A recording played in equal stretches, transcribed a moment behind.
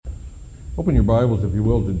Open your Bibles, if you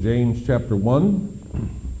will, to James chapter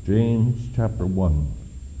 1. James chapter 1.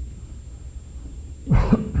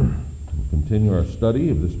 We'll continue our study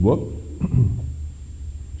of this book.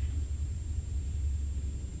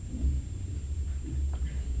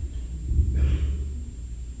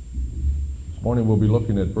 This morning we'll be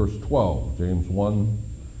looking at verse 12. James 1,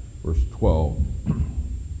 verse 12.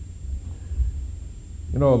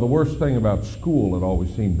 You know, the worst thing about school, it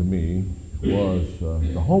always seemed to me, was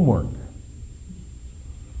the homework.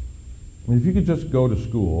 I mean, if you could just go to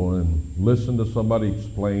school and listen to somebody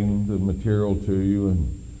explain the material to you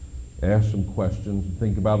and ask some questions and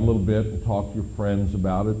think about it a little bit and talk to your friends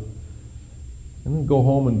about it, and then go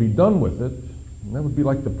home and be done with it, and that would be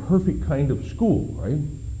like the perfect kind of school, right?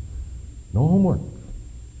 No homework.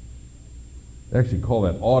 They actually call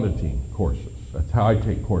that auditing courses. That's how I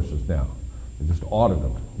take courses now. I just audit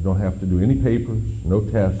them. You don't have to do any papers, no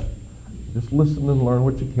tests. Just listen and learn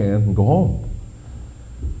what you can and go home.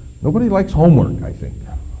 Nobody likes homework, I think.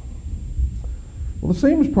 Well, the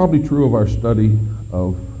same is probably true of our study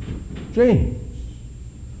of James.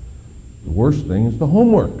 The worst thing is the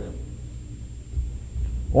homework.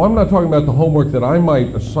 Oh, I'm not talking about the homework that I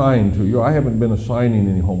might assign to you. I haven't been assigning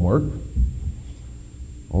any homework.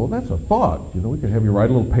 Oh, that's a thought. You know, we could have you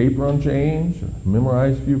write a little paper on James or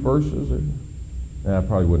memorize a few verses. I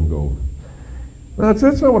probably wouldn't go over.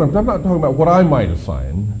 That's not what I'm not talking about what I might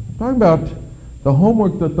assign. I'm talking about the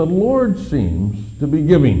homework that the Lord seems to be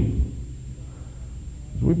giving.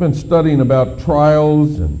 So we've been studying about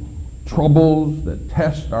trials and troubles that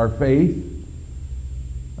test our faith.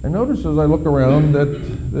 I notice as I look around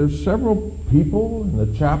that there's several people in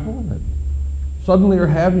the chapel that suddenly are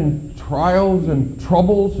having trials and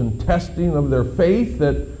troubles and testing of their faith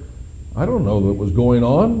that I don't know that was going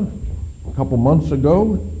on a couple months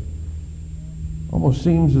ago. Almost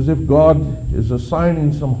seems as if God is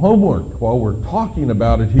assigning some homework while we're talking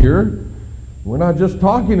about it here. We're not just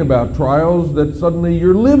talking about trials, that suddenly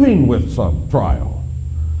you're living with some trial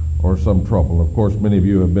or some trouble. Of course, many of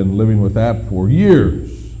you have been living with that for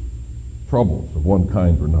years. Troubles of one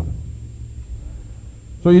kind or another.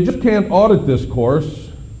 So you just can't audit this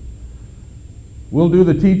course. We'll do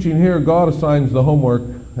the teaching here. God assigns the homework.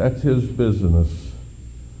 That's His business.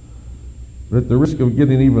 But at the risk of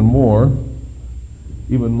getting even more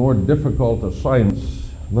difficult assignments,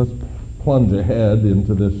 let's plunge ahead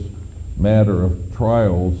into this matter of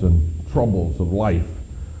trials and troubles of life.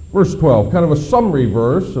 Verse 12, kind of a summary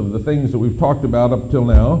verse of the things that we've talked about up till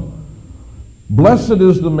now. Blessed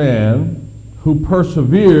is the man who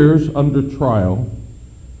perseveres under trial,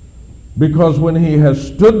 because when he has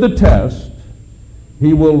stood the test,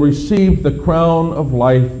 he will receive the crown of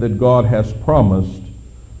life that God has promised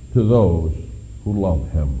to those who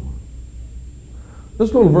love Him.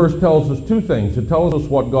 This little verse tells us two things. It tells us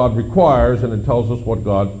what God requires, and it tells us what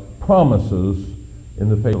God promises in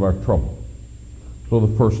the face of our trouble. So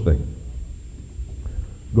the first thing,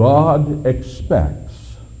 God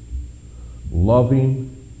expects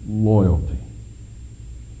loving loyalty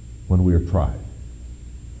when we are tried.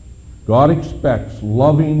 God expects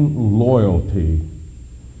loving loyalty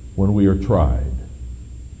when we are tried.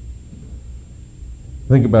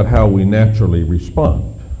 Think about how we naturally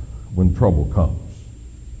respond when trouble comes.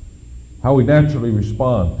 How we naturally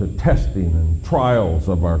respond to testing and trials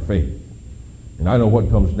of our faith. And I know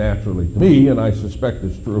what comes naturally to me, and I suspect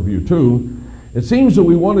it's true of you too. It seems that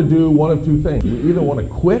we want to do one of two things. We either want to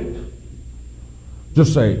quit,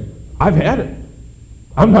 just say, I've had it.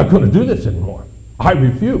 I'm not going to do this anymore. I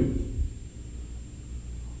refuse.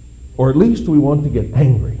 Or at least we want to get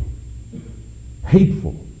angry,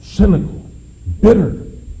 hateful, cynical, bitter,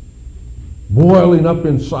 boiling up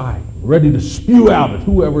inside, ready to spew out at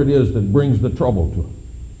whoever it is that brings the trouble to them.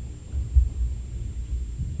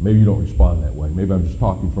 Maybe you don't respond that way. Maybe I'm just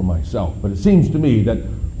talking for myself. But it seems to me that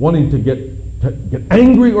wanting to get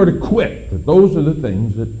angry or to quit, that those are the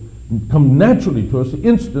things that come naturally to us the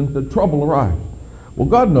instant that trouble arrives. Well,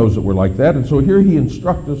 God knows that we're like that, and so here He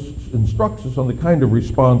instructs us on the kind of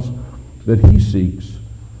response that He seeks.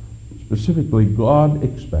 Specifically, God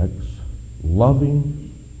expects loving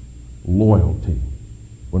loyalty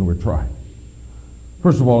when we're tried.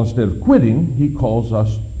 First of all, instead of quitting, He calls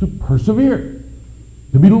us to persevere,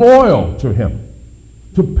 to be loyal to Him,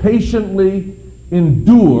 to patiently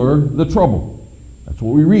endure the trouble. That's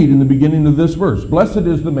what we read in the beginning of this verse. Blessed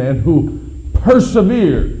is the man who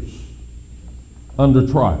perseveres under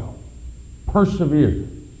trial. Persevere.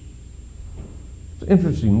 It's an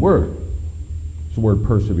interesting word. It's the word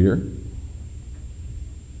persevere.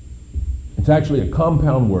 It's actually a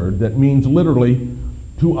compound word that means literally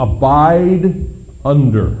to abide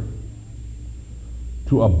under.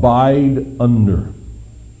 to abide under.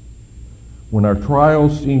 When our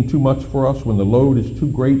trials seem too much for us, when the load is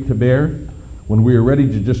too great to bear, when we are ready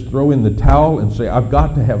to just throw in the towel and say, I've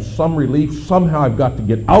got to have some relief, somehow I've got to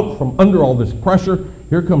get out from under all this pressure,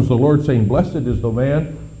 here comes the Lord saying, blessed is the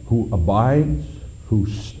man who abides, who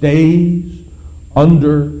stays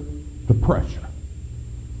under the pressure,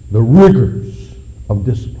 the rigors of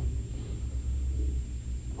discipline,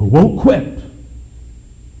 who won't quit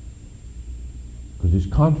because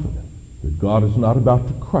he's confident that God is not about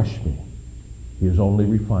to crush me. He is only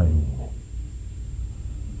refining me.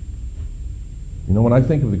 You know, when I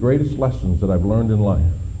think of the greatest lessons that I've learned in life,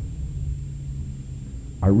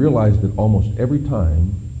 I realize that almost every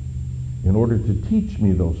time, in order to teach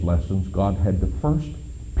me those lessons, God had to first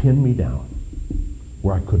pin me down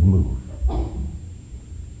where I couldn't move.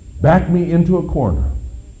 Back me into a corner.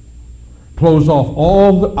 Close off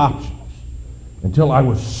all the options until I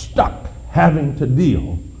was stuck having to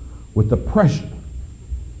deal with the pressure,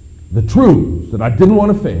 the truths that I didn't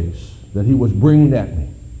want to face, that he was bringing at me.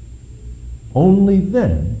 Only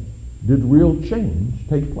then did real change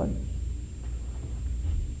take place.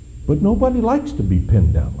 But nobody likes to be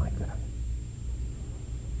pinned down like that.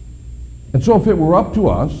 And so if it were up to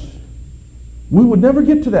us, we would never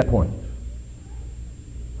get to that point.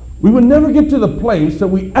 We would never get to the place that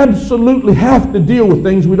we absolutely have to deal with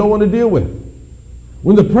things we don't want to deal with.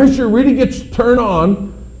 When the pressure really gets turned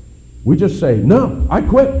on, we just say, no, I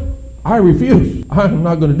quit. I refuse. I'm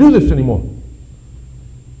not going to do this anymore.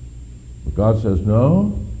 But God says,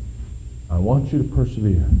 no, I want you to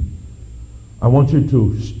persevere. I want you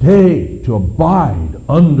to stay, to abide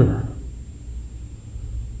under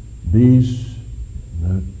these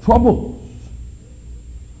troubles.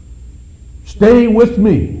 Stay with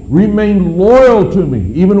me. Remain loyal to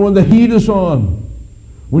me, even when the heat is on.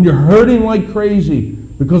 When you're hurting like crazy,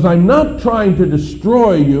 because I'm not trying to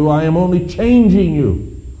destroy you, I am only changing you.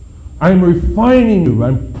 I'm refining you.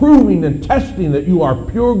 I'm proving and testing that you are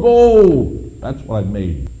pure gold. That's what I've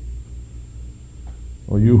made you.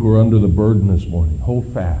 Or you who are under the burden this morning,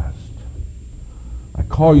 hold fast. I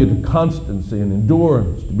call you to constancy and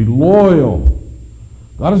endurance, to be loyal.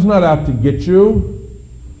 God is not out to get you.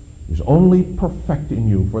 He's only perfecting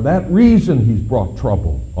you. For that reason, he's brought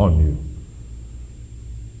trouble on you.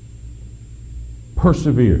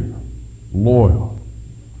 Persevere, loyal.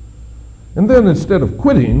 And then instead of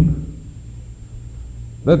quitting,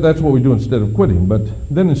 that's what we do instead of quitting, but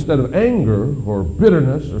then instead of anger or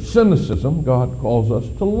bitterness or cynicism, God calls us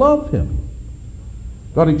to love him.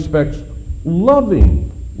 God expects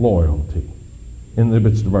loving loyalty in the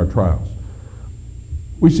midst of our trials.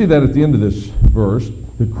 We see that at the end of this verse,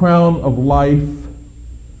 the crown of life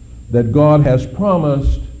that God has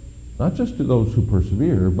promised, not just to those who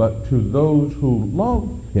persevere, but to those who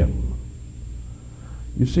love him.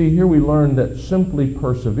 You see, here we learn that simply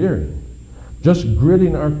persevering, just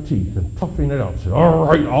gritting our teeth and toughing it out, saying, all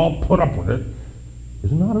right, I'll put up with it,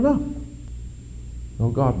 is not enough. No,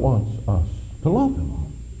 God wants us to love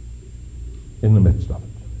him in the midst of it.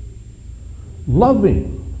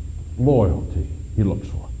 Loving loyalty he looks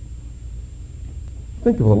for.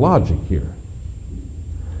 Think of the logic here.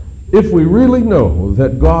 If we really know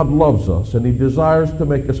that God loves us and he desires to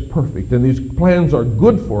make us perfect, and these plans are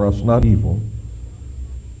good for us, not evil,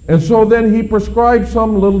 and so then he prescribes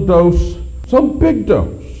some little dose, some big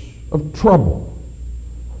dose of trouble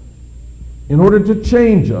in order to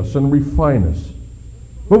change us and refine us.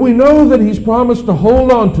 But we know that he's promised to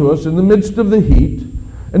hold on to us in the midst of the heat,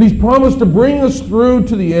 and he's promised to bring us through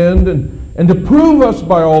to the end and to prove us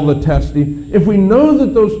by all the testing. If we know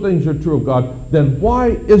that those things are true of God, then why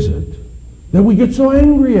is it that we get so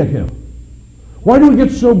angry at him? Why do we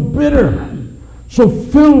get so bitter, so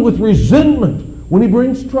filled with resentment when he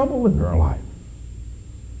brings trouble into our life?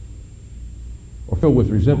 Or filled with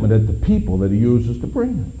resentment at the people that he uses to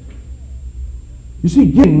bring it? You see,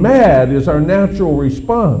 getting mad is our natural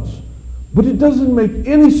response, but it doesn't make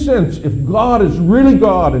any sense if God is really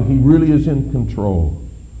God and he really is in control.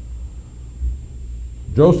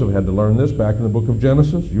 Joseph had to learn this back in the book of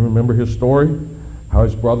Genesis. You remember his story? How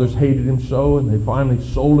his brothers hated him so, and they finally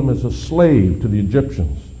sold him as a slave to the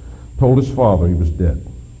Egyptians. Told his father he was dead.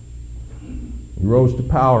 He rose to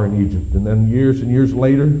power in Egypt, and then years and years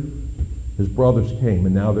later, his brothers came,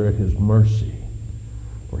 and now they're at his mercy.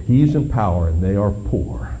 For he's in power, and they are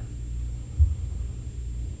poor.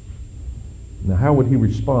 Now, how would he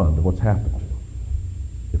respond to what's happened to him?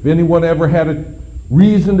 If anyone ever had a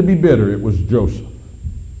reason to be bitter, it was Joseph.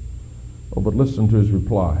 Oh, but listen to his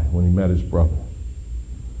reply when he met his brother.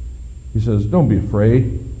 He says, don't be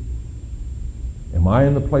afraid. Am I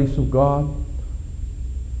in the place of God?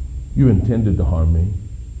 You intended to harm me,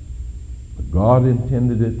 God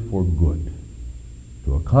intended it for good,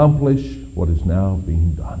 to accomplish what is now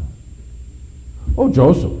being done. Oh,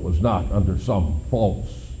 Joseph was not under some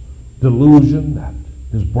false delusion that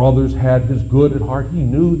his brothers had his good at heart. He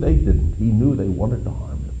knew they didn't. He knew they wanted to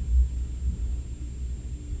harm him.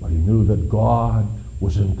 But he knew that God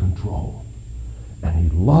was in control. And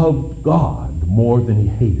he loved God more than he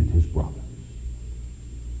hated his brothers.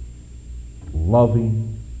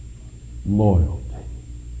 Loving loyalty.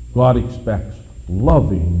 God expects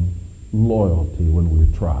loving loyalty when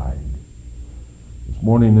we're tried. This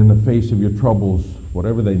morning, in the face of your troubles,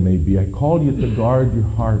 whatever they may be, I call you to guard your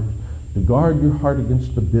heart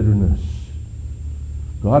against the bitterness.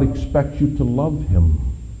 God expects you to love him,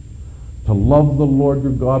 to love the Lord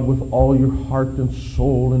your God with all your heart and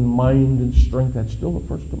soul and mind and strength. That's still the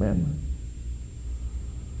first commandment.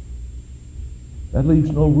 That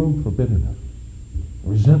leaves no room for bitterness,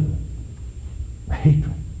 resentment,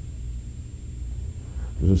 hatred.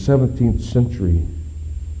 There's a 17th century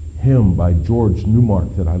hymn by George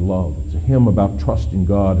Newmark that I love. It's a hymn about trusting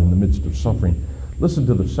God in the midst of suffering. Listen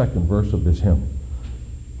to the second verse of this hymn.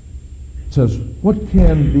 It says, "What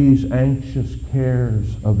can these anxious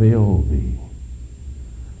cares avail thee?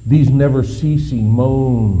 These never-ceasing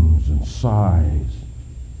moans and sighs.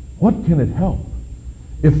 What can it help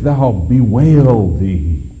if thou bewail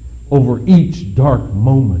thee over each dark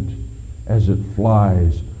moment as it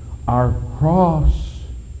flies? Our cross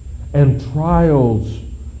and trials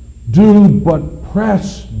do but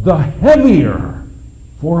press the heavier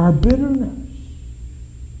for our bitterness."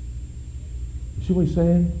 You see what he's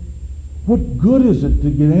saying? What good is it to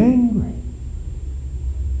get angry?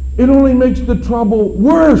 It only makes the trouble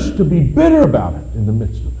worse to be bitter about it in the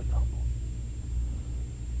midst of the trouble.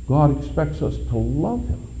 God expects us to love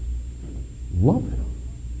him. Love him.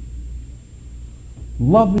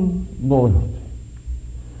 Loving loyalty.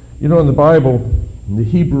 You know, in the Bible, in the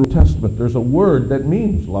Hebrew Testament, there's a word that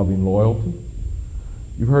means loving loyalty.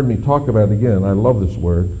 You've heard me talk about it again. I love this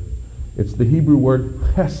word. It's the Hebrew word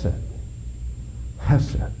chesed.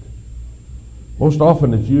 Chesed. Most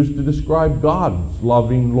often it's used to describe God's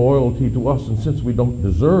loving loyalty to us, and since we don't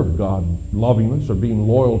deserve God loving us or being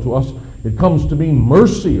loyal to us, it comes to mean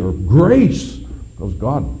mercy or grace, because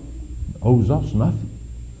God owes us nothing.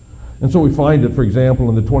 And so we find it, for example,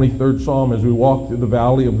 in the 23rd Psalm, as we walk through the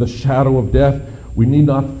valley of the shadow of death, we need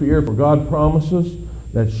not fear, for God promises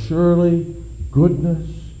that surely goodness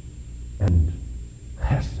and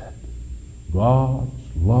chesed, God's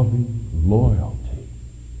loving loyalty,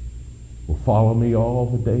 will follow me all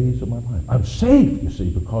the days of my life. I'm safe, you see,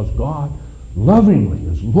 because God lovingly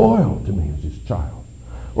is loyal to me as his child.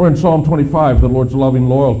 Or in Psalm 25, the Lord's loving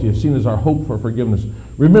loyalty is seen as our hope for forgiveness.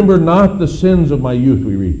 "Remember not the sins of my youth,"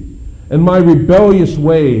 we read, "and my rebellious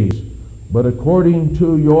ways, but according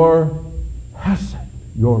to your chesed,"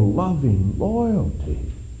 your loving loyalty,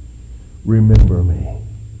 "remember me,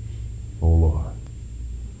 O Lord."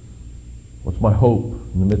 What's my hope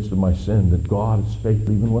in the midst of my sin? That God is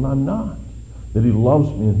faithful even when I'm not. That he loves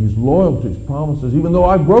me and he's loyal to his promises, even though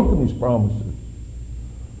I've broken these promises.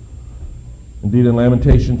 Indeed, in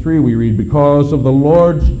Lamentation 3 we read, "Because of the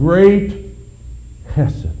Lord's great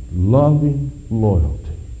chesed," loving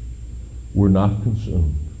loyalty, "we're not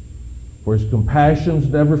consumed. For his compassions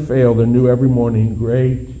never fail. They're new every morning.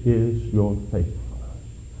 Great is your faithfulness."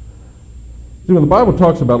 See, when the Bible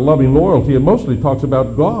talks about loving loyalty, it mostly talks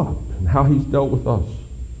about God and how he's dealt with us.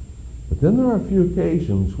 But then there are a few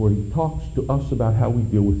occasions where he talks to us about how we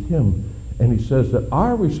deal with him. And he says that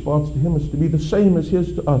our response to him is to be the same as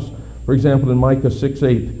his to us. For example, in Micah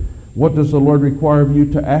 6:8, "What does the Lord require of you?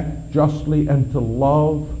 To act justly and to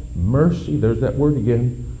love mercy." There's that word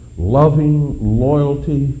again. Loving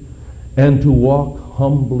loyalty, and to walk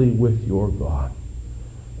humbly with your God.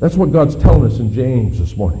 That's what God's telling us in James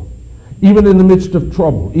this morning. Even in the midst of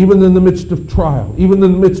trouble, even in the midst of trial, even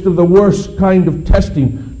in the midst of the worst kind of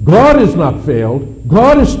testing, God has not failed.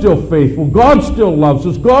 God is still faithful. God still loves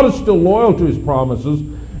us. God is still loyal to his promises,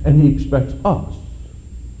 and he expects us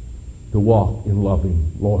to walk in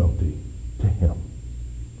loving loyalty to him,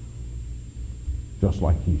 just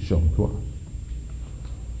like he's shown to us.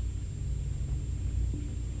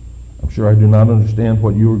 I'm sure I do not understand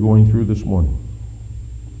what you are going through this morning,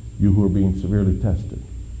 you who are being severely tested.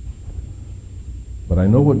 But I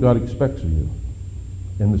know what God expects of you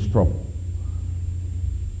in this trouble.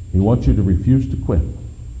 He wants you to refuse to quit.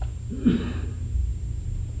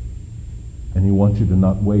 And he wants you to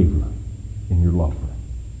not waver in your love for him.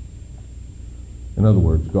 In other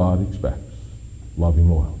words, God expects loving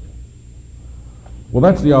loyalty. Well,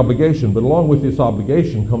 that's the obligation, but along with this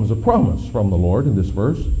obligation comes a promise from the Lord in this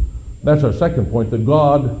verse. That's our second point, that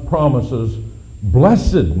God promises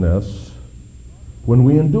blessedness when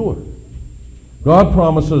we endure. God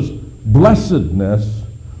promises blessedness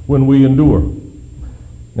when we endure.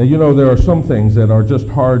 Now, you know, there are some things that are just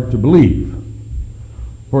hard to believe.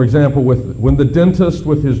 For example, when the dentist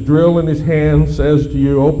with his drill in his hand says to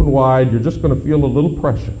you, open wide, you're just going to feel a little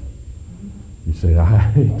pressure. You say,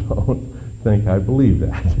 I don't think I believe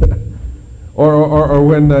that. or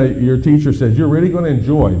when your teacher says, you're really going to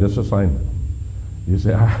enjoy this assignment. You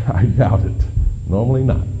say, I doubt it. Normally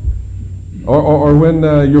not. Or when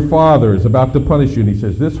your father is about to punish you and he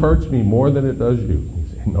says, this hurts me more than it does you. You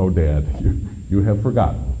say, no, Dad, you have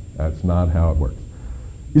forgotten. That's not how it works.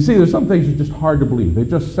 You see, there's some things that are just hard to believe. They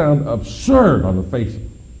just sound absurd on the face of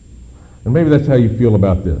it. And maybe that's how you feel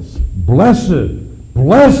about this. Blessed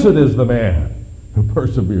is the man who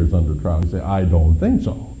perseveres under trial. You say, I don't think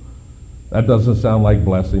so. That doesn't sound like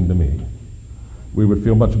blessing to me. We would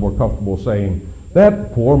feel much more comfortable saying,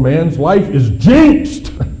 that poor man's life is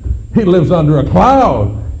jinxed. He lives under a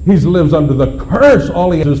cloud. He lives under the curse.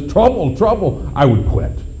 All he has is trouble. I would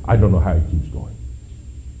quit. I don't know how he keeps going.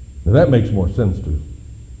 Now that makes more sense to us.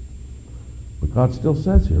 But God still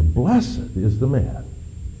says here, blessed is the man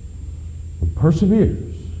who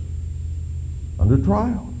perseveres under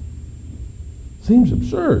trial. Seems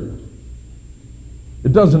absurd.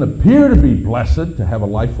 It doesn't appear to be blessed to have a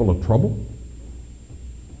life full of trouble.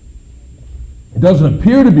 It doesn't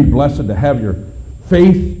appear to be blessed to have your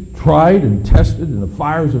faith tried and tested in the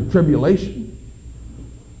fires of tribulation.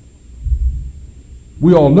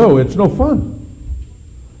 We all know it's no fun.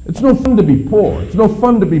 It's no fun to be poor. It's no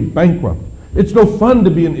fun to be bankrupt. It's no fun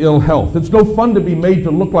to be in ill health. It's no fun to be made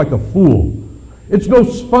to look like a fool. It's no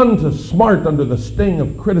fun to smart under the sting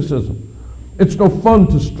of criticism. It's no fun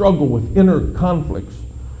to struggle with inner conflicts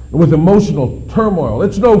and with emotional turmoil.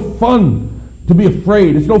 It's no fun to be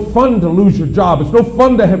afraid. It's no fun to lose your job. It's no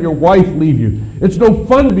fun to have your wife leave you. It's no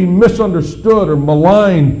fun to be misunderstood or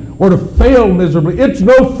maligned or to fail miserably. It's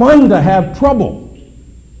no fun to have trouble.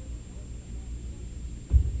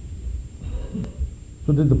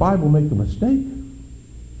 So did the Bible make a mistake?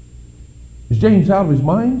 Is James out of his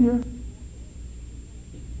mind here?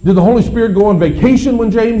 Did the Holy Spirit go on vacation when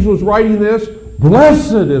James was writing this?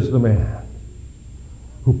 Blessed is the man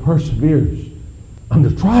who perseveres under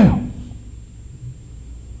trials.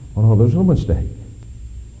 Oh no, there's no mistake.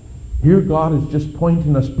 Here God is just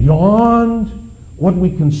pointing us beyond what we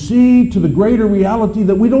can see to the greater reality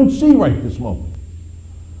that we don't see right this moment.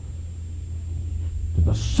 To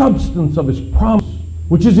the substance of his promise,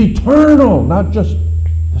 which is eternal, not just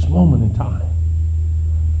this moment in time.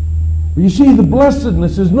 But you see, the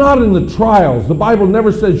blessedness is not in the trials. The Bible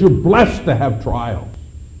never says you're blessed to have trials.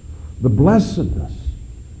 The blessedness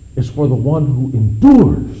is for the one who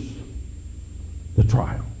endures the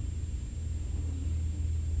trial.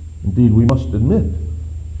 Indeed, we must admit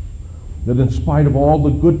that in spite of all the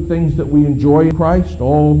good things that we enjoy in Christ,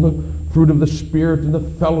 all the fruit of the Spirit and the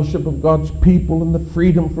fellowship of God's people and the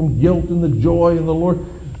freedom from guilt and the joy in the Lord,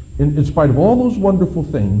 in spite of all those wonderful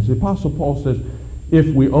things, the Apostle Paul says, if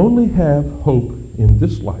we only have hope in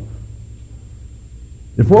this life,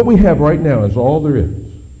 if what we have right now is all there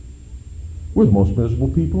is, we're the most miserable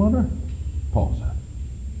people on earth, Paul said.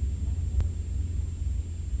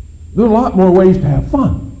 There are a lot more ways to have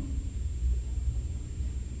fun.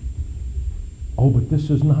 Oh, but this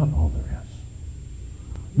is not all there is.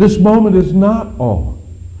 This moment is not all.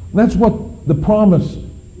 And that's what the promise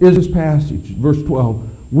is, this passage, verse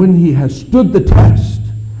 12. When he has stood the test,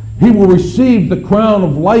 he will receive the crown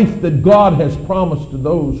of life that God has promised to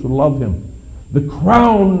those who love him. The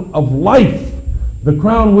crown of life, the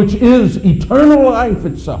crown which is eternal life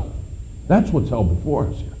itself. That's what's held before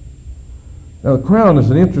us here. Now, the crown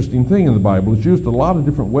is an interesting thing in the Bible. It's used a lot of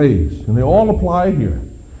different ways, and they all apply here.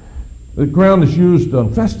 The crown is used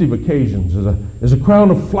on festive occasions as a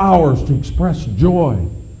crown of flowers to express joy.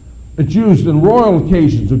 It's used in royal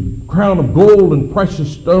occasions, a crown of gold and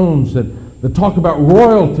precious stones that talk about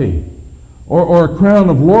royalty. Or a crown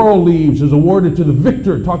of laurel leaves is awarded to the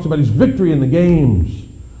victor. It talks about his victory in the games.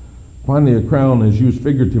 Finally, a crown is used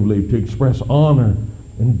figuratively to express honor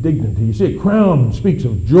and dignity. You see, a crown speaks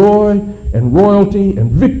of joy and royalty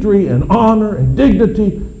and victory and honor and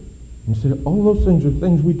dignity. You say, all those things are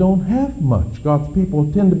things we don't have much. God's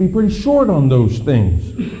people tend to be pretty short on those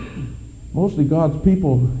things. Mostly God's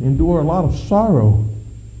people endure a lot of sorrow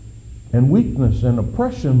and weakness and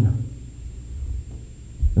oppression.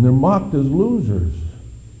 And they're mocked as losers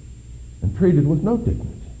and treated with no dignity.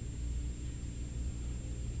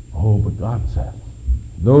 Oh, but God says,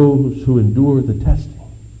 those who endure the testing,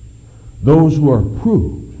 those who are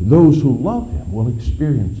approved, those who love him will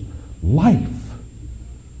experience life,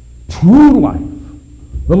 true life,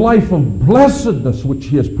 the life of blessedness which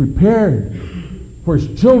he has prepared for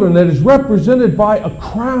his children, that is represented by a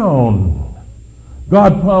crown.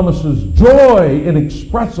 God promises joy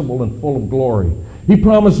inexpressible and full of glory. He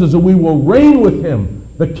promises that we will reign with him,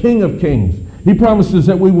 the King of Kings. He promises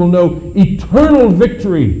that we will know eternal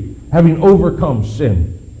victory, having overcome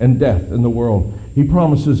sin and death in the world. He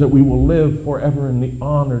promises that we will live forever in the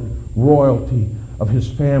honored royalty of his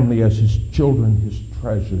family as his children, his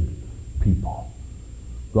treasured people.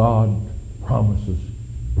 God promises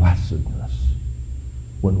blessedness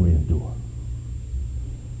when we endure.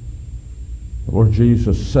 The Lord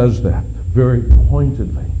Jesus says that very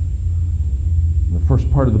pointedly in the first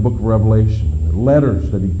part of the book of Revelation, and the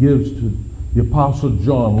letters that he gives to the Apostle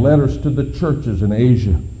John, letters to the churches in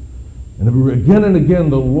Asia. And again and again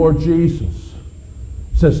the Lord Jesus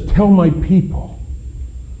says, tell my people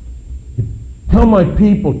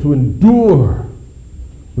to endure,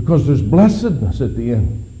 because there's blessedness at the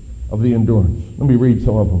end of the endurance. Let me read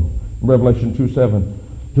some of them. Revelation 2:7.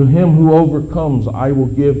 To him who overcomes, I will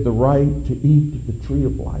give the right to eat the tree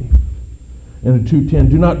of life. And in 2:10,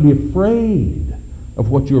 do not be afraid of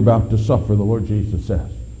what you're about to suffer, the Lord Jesus says.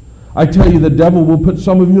 I tell you, the devil will put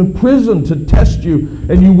some of you in prison to test you,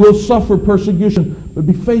 and you will suffer persecution, but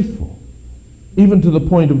be faithful, even to the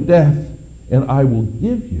point of death, and I will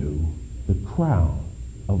give you the crown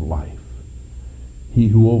of life. He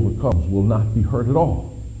who overcomes will not be hurt at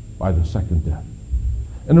all by the second death.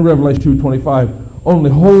 And in Revelation 2:25,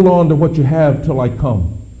 only hold on to what you have till I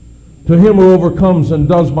come. To him who overcomes and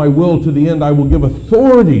does my will to the end, I will give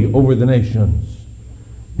authority over the nations.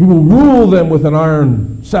 He will rule them with an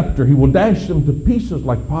iron scepter. He will dash them to pieces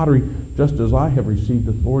like pottery, just as I have received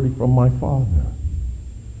authority from my Father.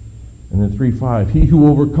 And in 3:5, he who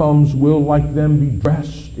overcomes will like them be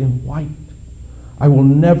dressed in white. I will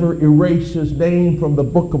never erase his name from the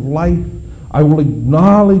book of life. I will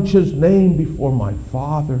acknowledge his name before my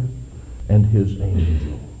Father and his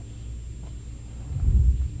angels.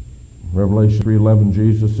 Revelation 3:11,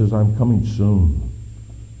 Jesus says, I'm coming soon.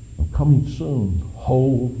 I'm coming soon.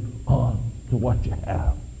 Hold on to what you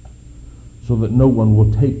have, so that no one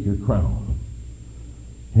will take your crown.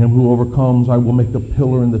 Him who overcomes, I will make a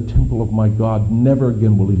pillar in the temple of my God. Never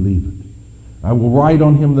again will he leave it. I will write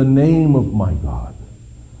on him the name of my God,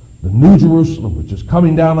 the New Jerusalem, which is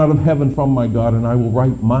coming down out of heaven from my God, and I will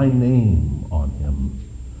write my name on him.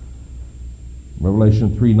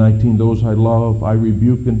 Revelation 3:19, those I love, I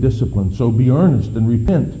rebuke and discipline. So be earnest and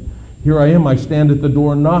repent. Here I am, I stand at the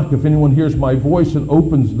door and knock. If anyone hears my voice and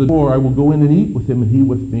opens the door, I will go in and eat with him and he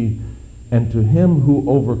with me. And to him who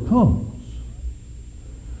overcomes,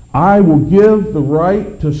 I will give the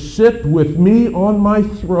right to sit with me on my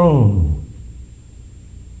throne,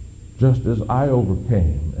 just as I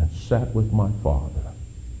overcame and sat with my Father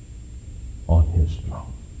on his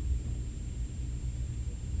throne.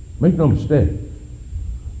 Make no mistake,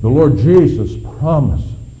 the Lord Jesus promises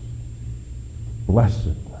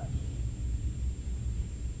blessedness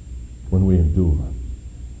when we endure.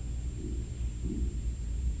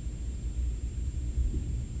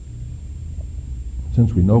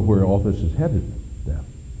 Since we know where all this is headed, then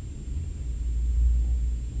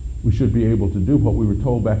we should be able to do what we were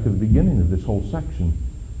told back at the beginning of this whole section.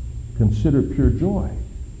 Consider pure joy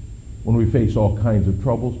when we face all kinds of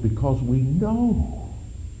troubles, because we know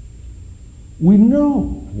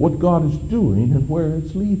what God is doing and where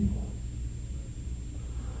it's leading.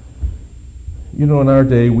 You know, in our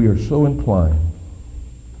day, we are so inclined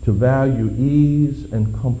to value ease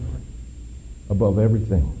and comfort above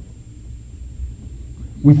everything.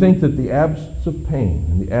 We think that the absence of pain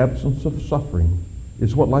and the absence of suffering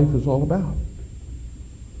is what life is all about.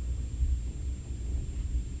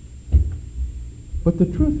 But the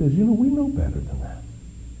truth is, we know better than that.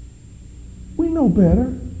 We know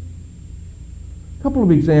better. A couple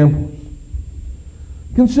of examples.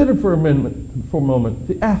 Consider for a moment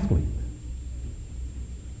the athlete.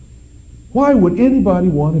 Why would anybody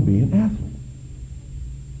want to be an athlete?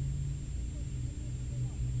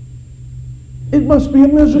 It must be a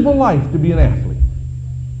miserable life to be an athlete.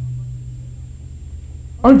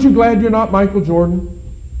 Aren't you glad you're not Michael Jordan?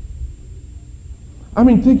 I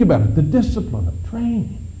mean, think about it. The discipline of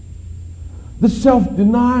training. The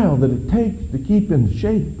self-denial that it takes to keep in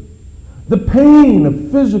shape. The pain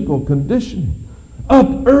of physical conditioning.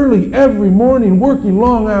 Up early every morning, working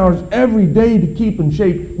long hours every day to keep in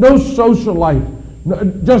shape. No social life. No,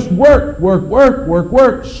 just work,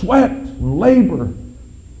 sweat and labor.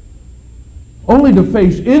 Only to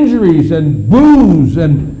face injuries and booze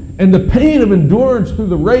and the pain of endurance through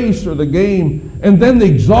the race or the game, and then the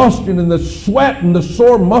exhaustion and the sweat and the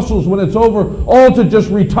sore muscles when it's over, all to just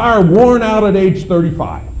retire worn out at age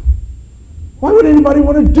 35. Why would anybody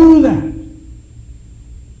want to do that?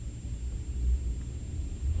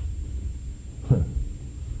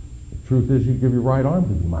 The truth is, you'd give your right arm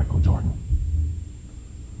to be Michael Jordan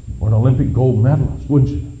or an Olympic gold medalist, wouldn't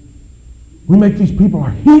you? We make these people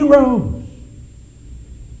our heroes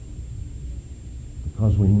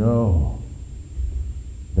because we know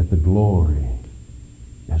that the glory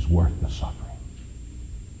is worth the suffering.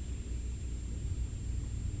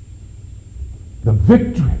 The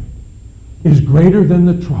victory is greater than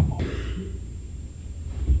the trouble.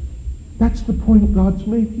 That's the point God's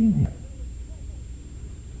making here.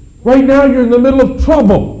 Right now you're in the middle of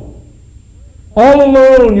trouble. All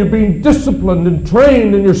alone, you're being disciplined and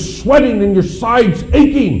trained, and you're sweating and your sides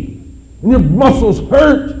aching and your muscles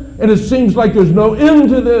hurt, and it seems like there's no end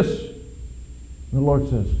to this. And the Lord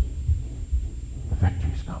says, the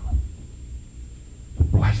victory's coming. The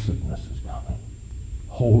blessedness is coming.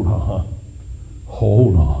 Hold on.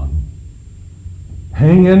 Hold on.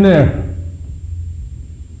 Hang in there.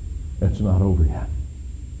 It's not over yet.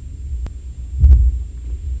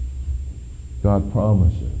 God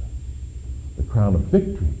promises the crown of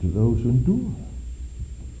victory to those who endure.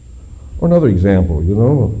 Or another example,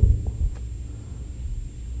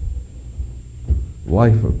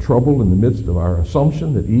 life of trouble in the midst of our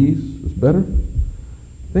assumption that ease is better.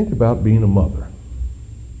 Think about being a mother.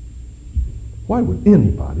 Why would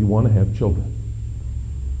anybody want to have children?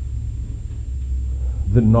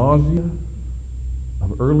 The nausea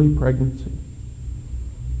of early pregnancy,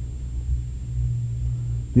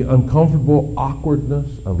 the uncomfortable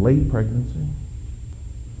awkwardness of late pregnancy,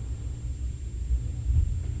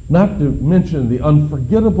 not to mention the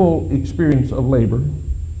unforgettable experience of labor,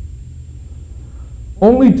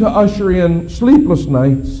 only to usher in sleepless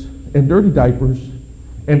nights and dirty diapers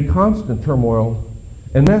and constant turmoil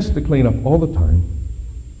and mess to clean up all the time,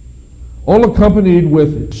 all accompanied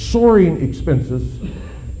with soaring expenses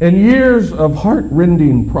and years of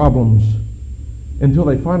heart-rending problems until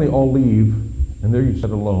they finally all leave, and there you sit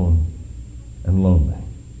alone and lonely.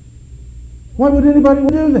 Why would anybody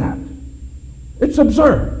do that? It's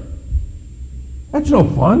absurd. That's no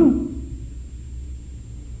fun.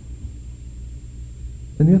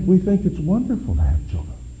 And yet we think it's wonderful to have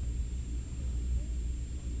children.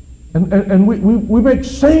 And we make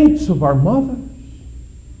saints of our mothers.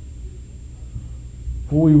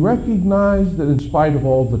 For we recognize that in spite of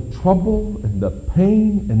all the trouble and the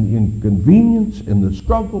pain and the inconvenience and the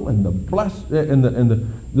struggle and the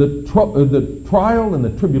trial and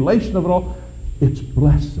the tribulation of it all, it's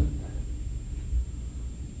blessed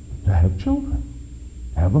to have children,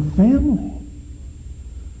 have a family.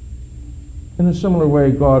 In a similar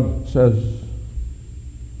way, God says,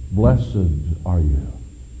 blessed are you.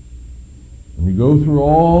 When you go through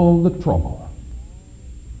all the trouble,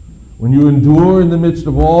 when you endure in the midst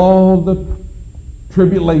of all the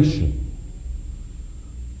tribulation,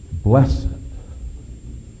 blessed,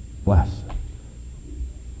 blessed.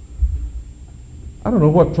 I don't know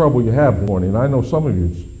what trouble you have this morning. I know some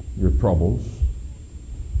of your troubles.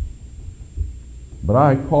 But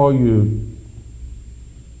I call you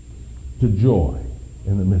to joy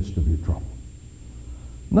in the midst of your trouble.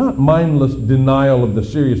 Not mindless denial of the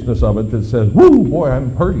seriousness of it that says, whoo, boy,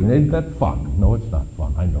 I'm hurting. Ain't that fun? No, it's not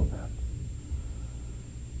fun. I know that.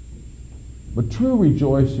 But true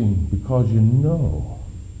rejoicing because you know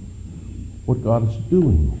what God is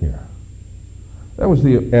doing here. That was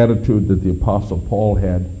the attitude that the Apostle Paul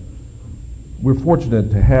had. We're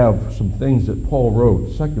fortunate to have some things that Paul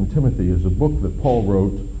wrote. 2 Timothy is a book that Paul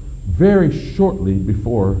wrote very shortly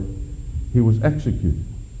before he was executed.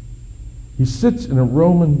 He sits in a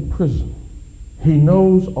Roman prison. He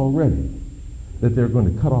knows already that they're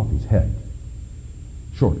going to cut off his head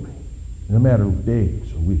shortly, in a matter of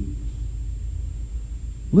days or weeks.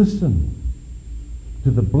 Listen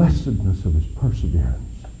to the blessedness of his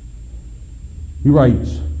perseverance. He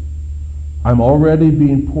writes, I'm already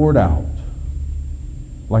being poured out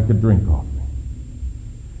like a drink offering,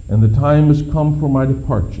 and the time has come for my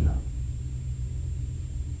departure.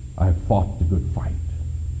 I have fought the good fight.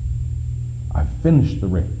 I've finished the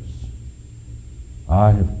race.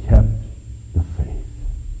 I have kept the faith.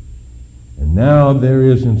 And now there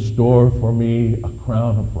is in store for me a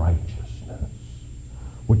crown of righteousness,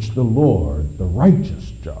 which the Lord, the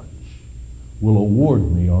righteous judge, will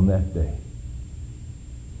award me on that day.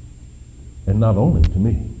 And not only to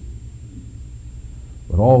me,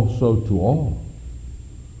 but also to all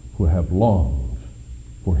who have longed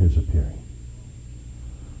for his appearing.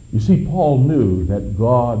 You see, Paul knew that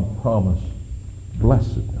God promised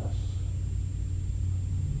blessedness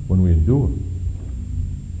when we endure.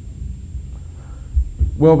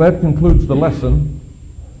 Well, that concludes the lesson.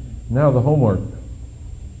 Now the homework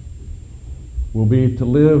will be to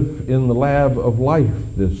live in the lab of life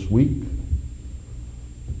this week,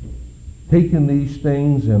 taking these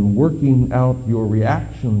things and working out your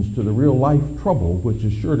reactions to the real life trouble which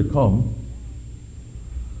is sure to come.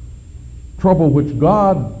 Trouble which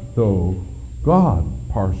God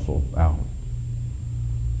parcels out.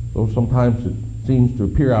 Though sometimes it seems to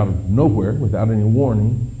appear out of nowhere without any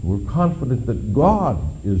warning, we're confident that God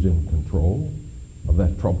is in control of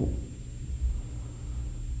that trouble.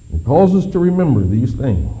 He calls us to remember these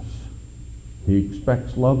things. He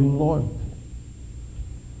expects loving loyalty.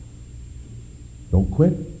 Don't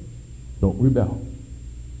quit. Don't rebel.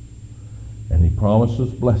 And he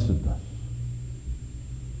promises blessedness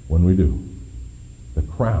when we do. The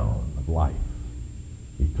crown of life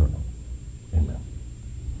eternal. Amen.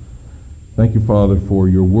 Thank you, Father, for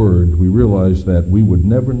your word. We realize that we would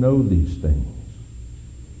never know these things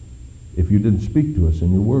if you didn't speak to us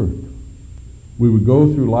in your word. We would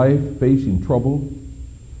go through life facing trouble,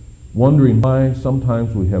 wondering why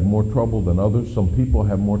sometimes we have more trouble than others. Some people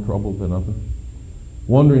have more trouble than others.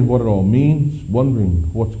 Wondering what it all means,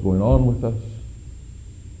 wondering what's going on with us.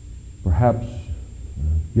 Perhaps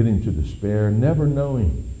getting to despair, never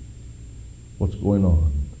knowing what's going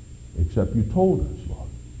on, except you told us, Lord.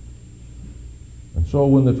 And so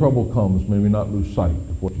when the trouble comes, may we not lose sight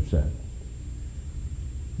of what you said.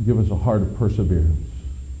 Give us a heart of perseverance,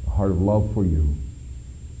 a heart of love for you.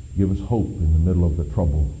 Give us hope in the middle of the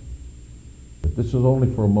trouble, that this is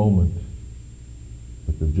only for a moment,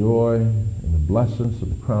 but the joy and the blessings of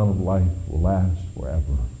the crown of life will last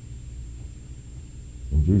forever.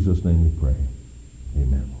 In Jesus' name we pray.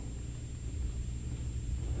 Amen.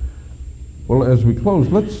 Well, as we close,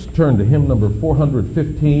 let's turn to hymn number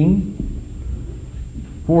 415.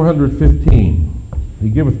 415. He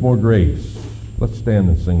giveth more grace. Let's stand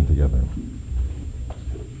and sing together.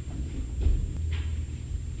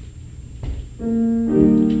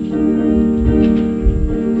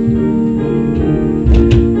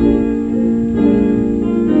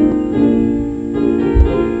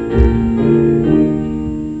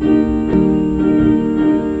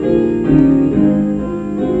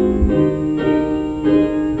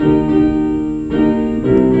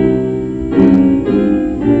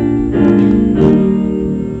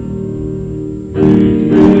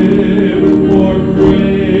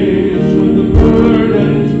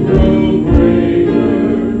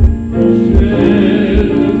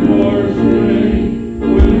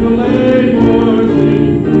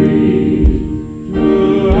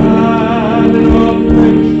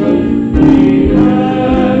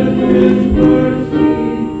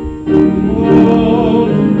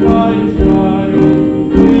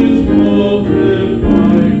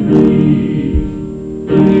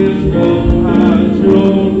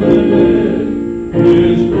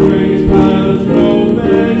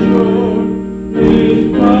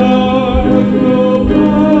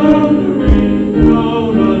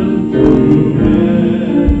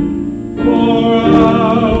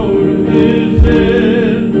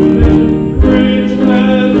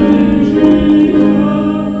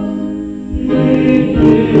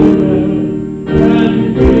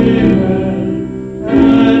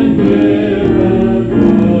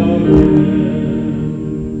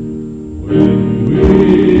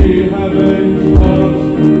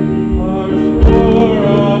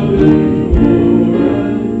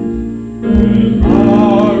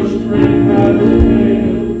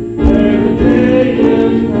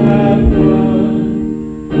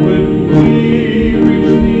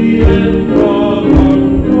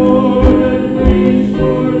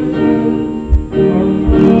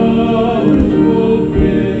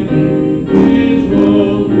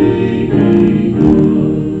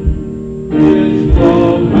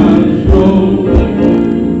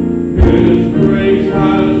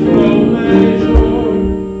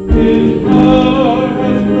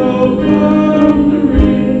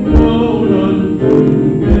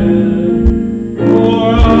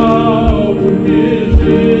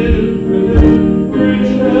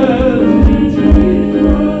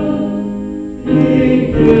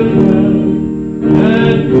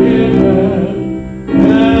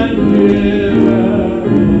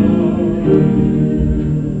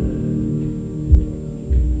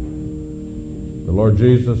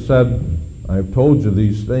 Jesus said, I have told you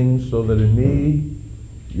these things so that in me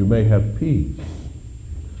you may have peace.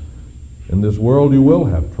 In this world you will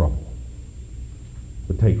have trouble.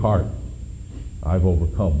 But take heart, I've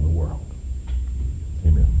overcome the world.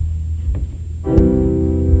 Amen.